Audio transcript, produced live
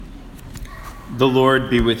The Lord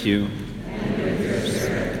be with you. And with your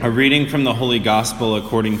spirit. A reading from the Holy Gospel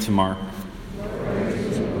according to Mark.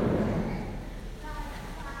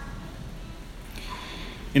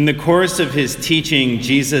 In the course of his teaching,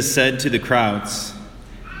 Jesus said to the crowds,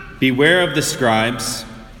 "Beware of the scribes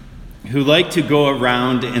who like to go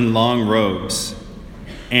around in long robes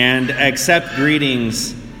and accept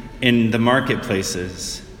greetings in the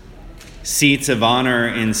marketplaces, seats of honor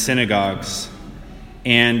in synagogues,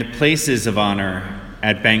 and places of honor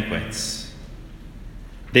at banquets.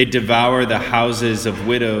 They devour the houses of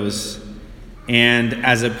widows and,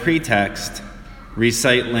 as a pretext,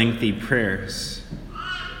 recite lengthy prayers.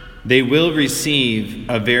 They will receive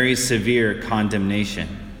a very severe condemnation."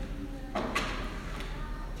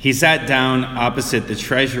 He sat down opposite the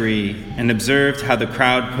treasury and observed how the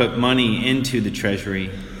crowd put money into the treasury.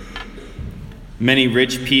 Many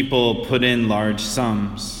rich people put in large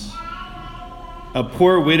sums. A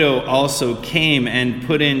poor widow also came and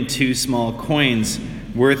put in 2 small coins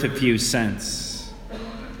worth a few cents.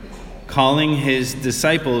 Calling his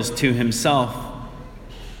disciples to himself,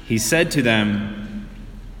 he said to them,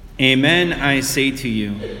 "Amen, I say to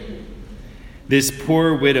you, this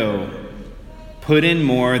poor widow put in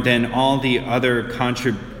more than all the other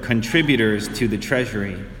contributors to the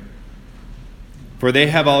treasury, for they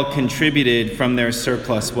have all contributed from their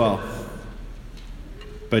surplus wealth.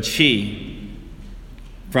 But she,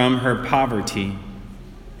 from her poverty,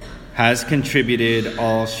 has contributed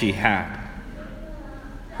all she had,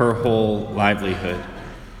 her whole livelihood."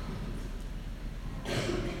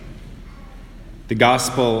 The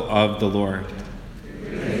Gospel of the Lord.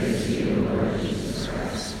 Praise to you, Lord Jesus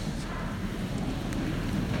Christ.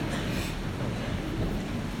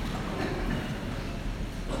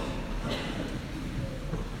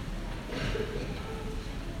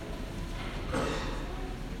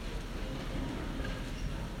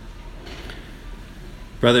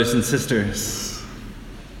 Brothers and sisters,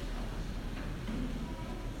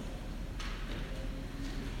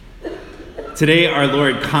 today our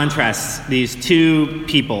Lord contrasts these 2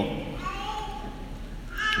 people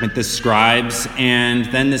with the scribes and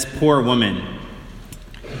then this poor woman.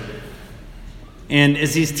 And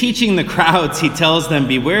as he's teaching the crowds, he tells them,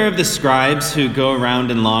 "Beware of the scribes who go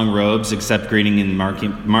around in long robes, accept greeting in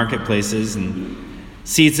marketplaces and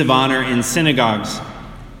seats of honor in synagogues.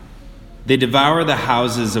 They devour the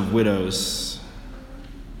houses of widows,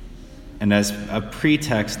 and as a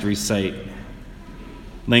pretext recite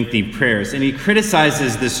lengthy prayers." And he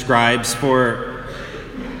criticizes the scribes for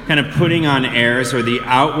kind of putting on airs or the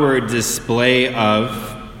outward display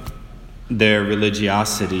of their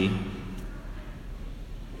religiosity.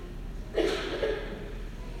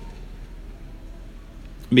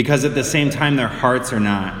 Because at the same time, their hearts are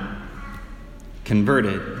not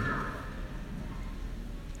converted.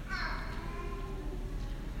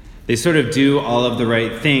 They sort of do all of the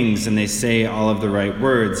right things and they say all of the right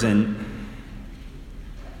words. And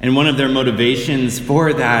one of their motivations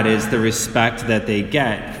for that is the respect that they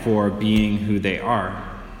get for being who they are.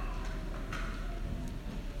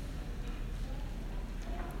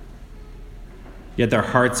 Yet their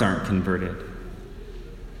hearts aren't converted.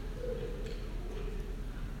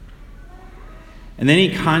 And then he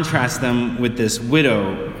contrasts them with this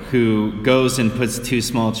widow who goes and puts 2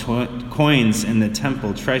 small coins in the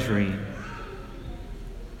temple treasury.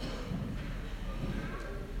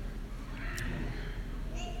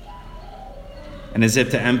 And as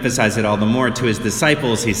if to emphasize it all the more, to his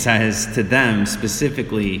disciples, he says to them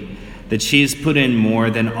specifically that she's put in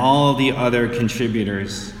more than all the other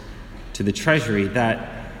contributors to the treasury,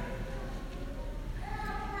 that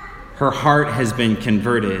her heart has been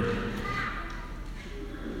converted.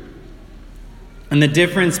 And the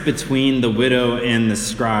difference between the widow and the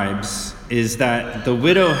scribes is that the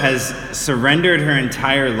widow has surrendered her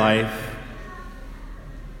entire life.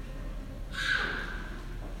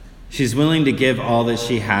 She's willing to give all that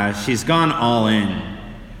she has. She's gone all in.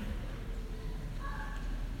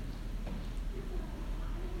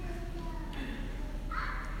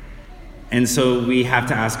 And so we have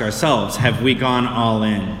to ask ourselves, have we gone all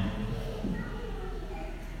in?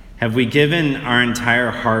 Have we given our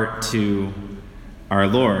entire heart to our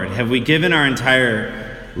Lord? Have we given our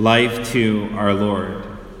entire life to our Lord?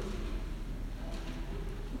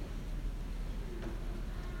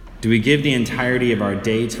 Do we give the entirety of our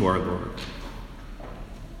day to our Lord?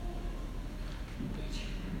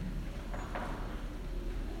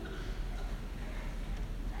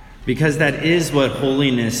 Because that is what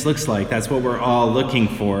holiness looks like. That's what we're all looking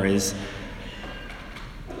for, is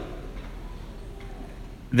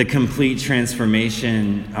the complete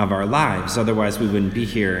transformation of our lives. Otherwise, we wouldn't be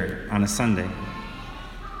here on a Sunday.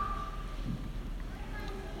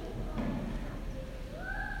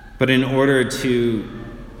 But in order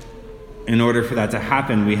for that to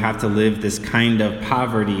happen, we have to live this kind of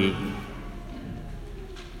poverty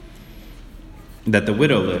that the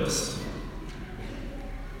widow lives.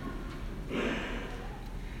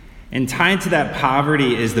 And tied to that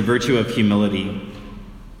poverty is the virtue of humility.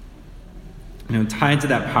 Tied to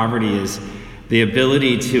that poverty is the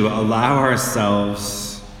ability to allow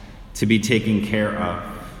ourselves to be taken care of.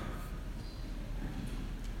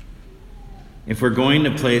 If we're going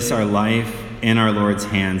to place our life in our Lord's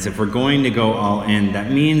hands, if we're going to go all in, that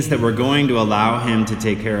means that we're going to allow Him to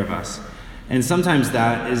take care of us. And sometimes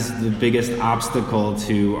that is the biggest obstacle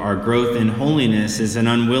to our growth in holiness, is an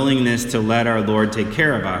unwillingness to let our Lord take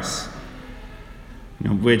care of us.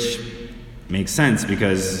 Which makes sense,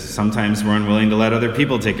 because sometimes we're unwilling to let other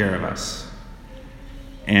people take care of us.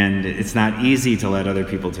 And it's not easy to let other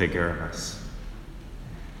people take care of us.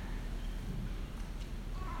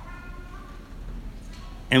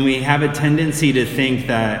 And we have a tendency to think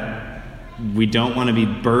that we don't want to be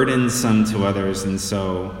burdensome to others, and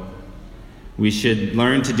so we should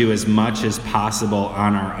learn to do as much as possible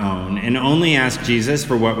on our own and only ask Jesus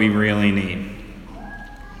for what we really need.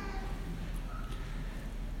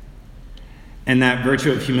 And that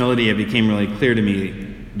virtue of humility, it became really clear to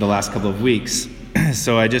me the last couple of weeks.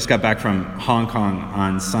 So I just got back from Hong Kong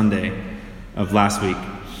on Sunday of last week.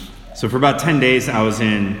 So for about 10 days, I was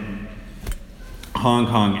in Hong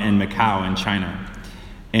Kong and Macau in China.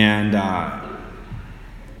 And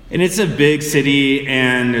it's a big city,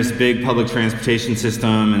 and there's a big public transportation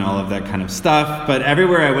system and all of that kind of stuff. But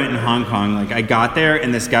everywhere I went in Hong Kong, I got there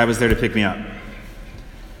and this guy was there to pick me up.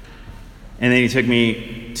 And then he took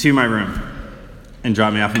me to my room and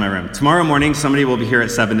dropped me off in my room. Tomorrow morning, somebody will be here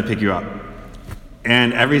at 7 to pick you up.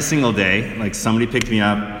 And every single day, somebody picked me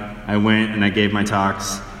up, I went and I gave my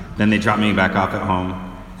talks, then they dropped me back off at home.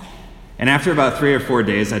 And after about 3 or 4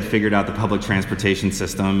 days, I'd figured out the public transportation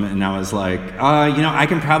system, and I was like, I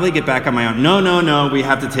can probably get back on my own. No, we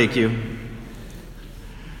have to take you.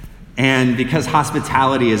 And because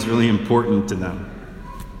hospitality is really important to them.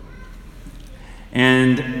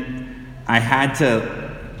 And I had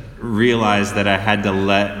to realize that I had to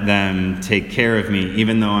let them take care of me,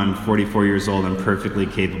 even though I'm 44 years old and perfectly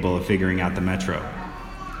capable of figuring out the metro.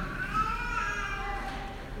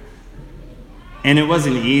 And it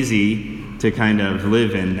wasn't easy to kind of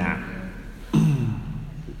live in that.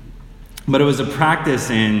 But it was a practice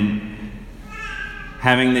in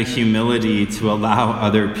having the humility to allow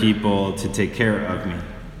other people to take care of me,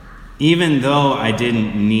 even though I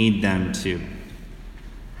didn't need them to.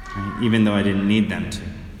 Right? Even though I didn't need them to.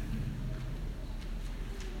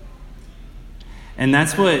 And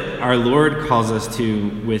that's what our Lord calls us to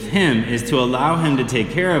with Him, is to allow Him to take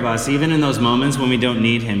care of us, even in those moments when we don't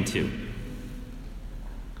need Him to.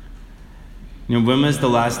 When was the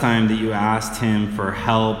last time that you asked Him for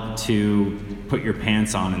help to put your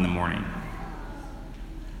pants on in the morning?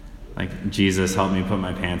 Jesus, help me put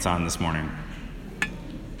my pants on this morning.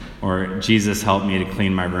 Or Jesus, help me to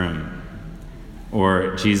clean my room.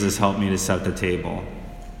 Or Jesus, help me to set the table.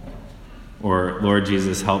 Or Lord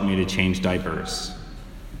Jesus, help me to change diapers.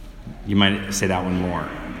 You might say that one more.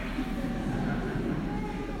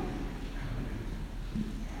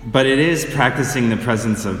 But it is practicing the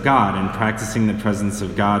presence of God, and practicing the presence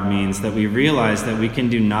of God means that we realize that we can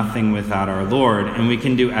do nothing without our Lord, and we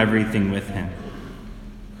can do everything with Him.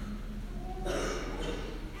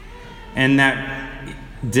 And that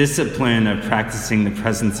discipline of practicing the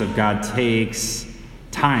presence of God takes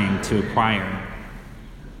time to acquire,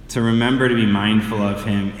 to remember to be mindful of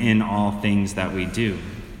Him in all things that we do.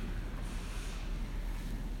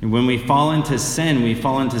 When we fall into sin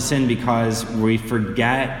because we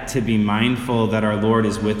forget to be mindful that our Lord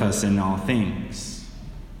is with us in all things.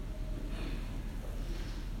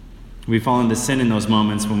 We fall into sin in those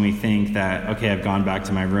moments when we think that, okay, I've gone back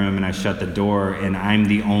to my room and I shut the door and I'm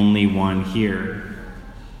the only one here.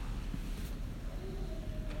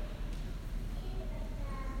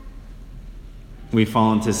 We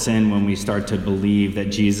fall into sin when we start to believe that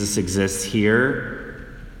Jesus exists here,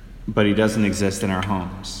 but He doesn't exist in our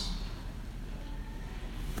homes.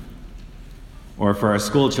 Or for our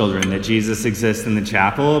school children, that Jesus exists in the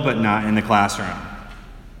chapel, but not in the classroom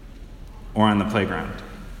or on the playground.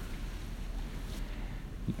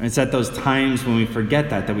 It's at those times when we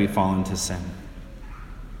forget that we fall into sin.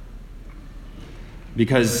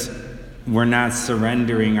 Because we're not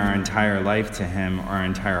surrendering our entire life to Him or our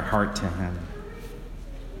entire heart to Him.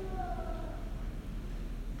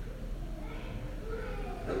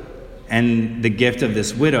 And the gift of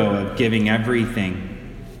this widow of giving everything,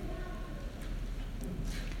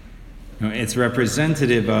 it's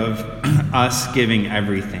representative of us giving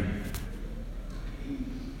everything.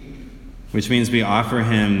 which means we offer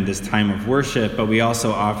him this time of worship, but we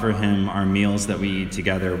also offer him our meals that we eat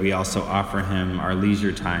together. We also offer him our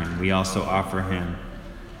leisure time. We also offer him,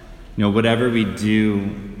 whatever we do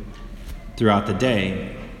throughout the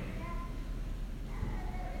day,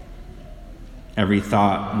 every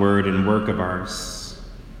thought, word, and work of ours.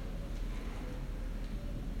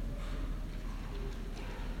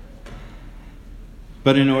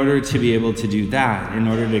 But in order to be able to do that, in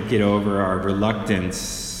order to get over our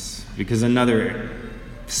reluctance, because another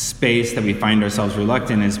space that we find ourselves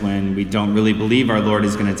reluctant is when we don't really believe our Lord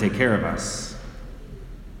is going to take care of us.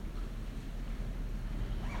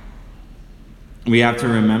 We have to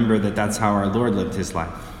remember that that's how our Lord lived his life.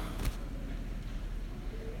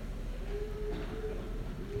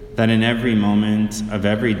 That in every moment of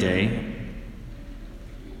every day,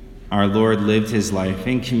 our Lord lived his life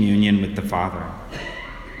in communion with the Father,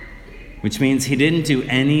 which means he didn't do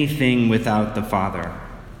anything without the Father.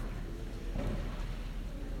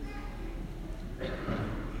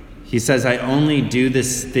 He says, I only do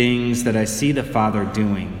these things that I see the Father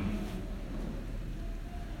doing,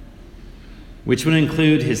 which would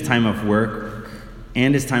include his time of work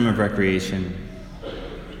and his time of recreation,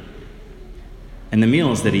 and the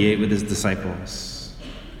meals that he ate with his disciples,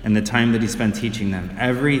 and the time that he spent teaching them.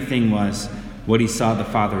 Everything was what he saw the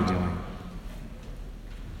Father doing.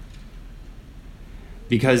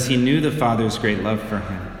 Because he knew the Father's great love for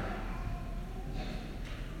him.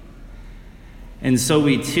 And so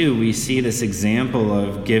we see this example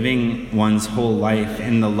of giving one's whole life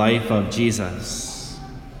in the life of Jesus.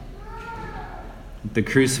 The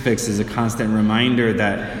crucifix is a constant reminder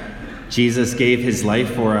that Jesus gave his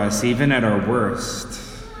life for us, even at our worst,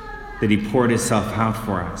 that he poured himself out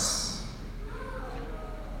for us.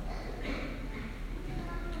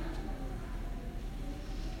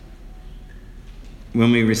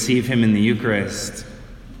 When we receive him in the Eucharist,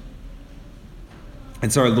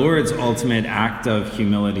 it's our Lord's ultimate act of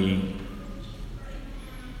humility.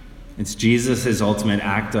 It's Jesus' ultimate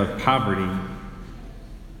act of poverty.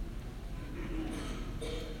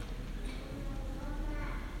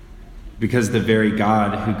 Because the very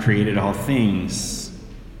God who created all things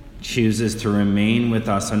chooses to remain with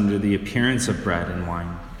us under the appearance of bread and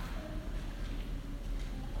wine.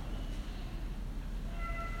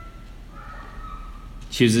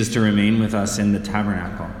 Chooses to remain with us in the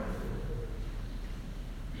tabernacle.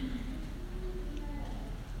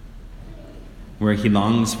 Where he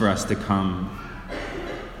longs for us to come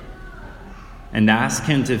and ask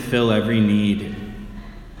him to fill every need,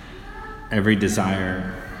 every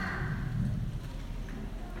desire,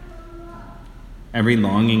 every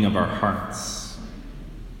longing of our hearts.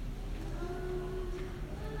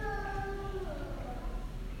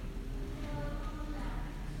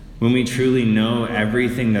 When we truly know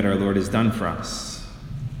everything that our Lord has done for us,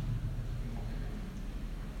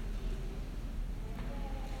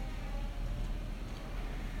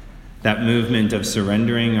 that movement of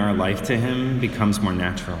surrendering our life to him becomes more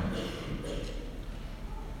natural.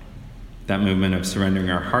 That movement of surrendering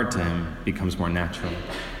our heart to him becomes more natural.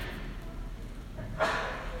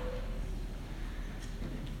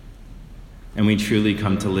 And we truly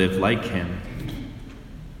come to live like him.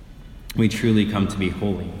 We truly come to be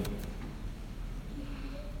holy.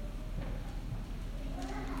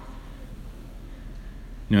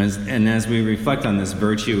 As we reflect on this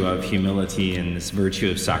virtue of humility and this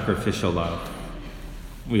virtue of sacrificial love,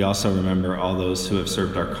 we also remember all those who have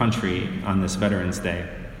served our country on this Veterans Day.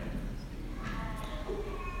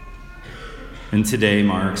 And today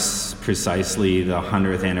marks precisely the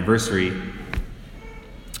 100th anniversary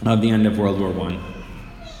of the end of World War I.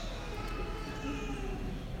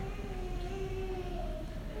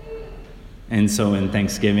 And so in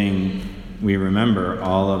Thanksgiving, we remember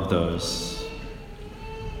all of those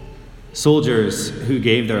soldiers who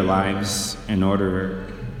gave their lives in order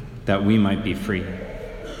that we might be free.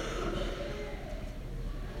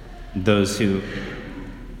 Those who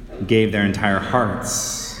gave their entire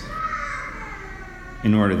hearts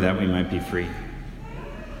in order that we might be free.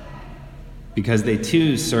 Because they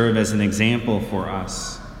too serve as an example for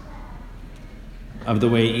us of the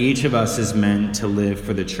way each of us is meant to live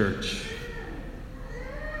for the church.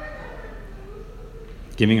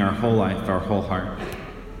 Giving our whole life, our whole heart.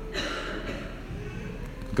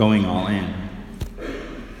 Going all in.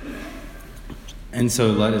 And so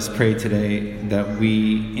let us pray today that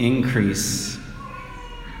we increase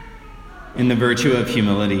in the virtue of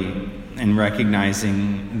humility and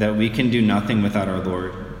recognizing that we can do nothing without our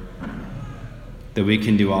Lord, that we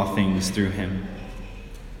can do all things through him.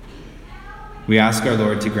 We ask our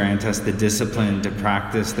Lord to grant us the discipline to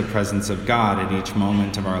practice the presence of God at each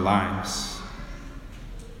moment of our lives.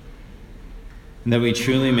 and that we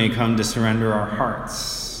truly may come to surrender our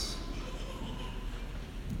hearts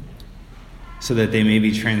so that they may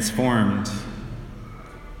be transformed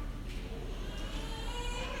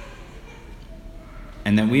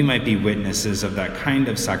and that we might be witnesses of that kind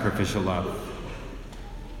of sacrificial love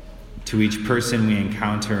to each person we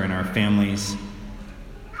encounter in our families,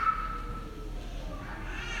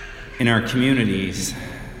 in our communities,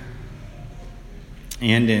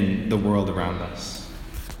 and in the world around us.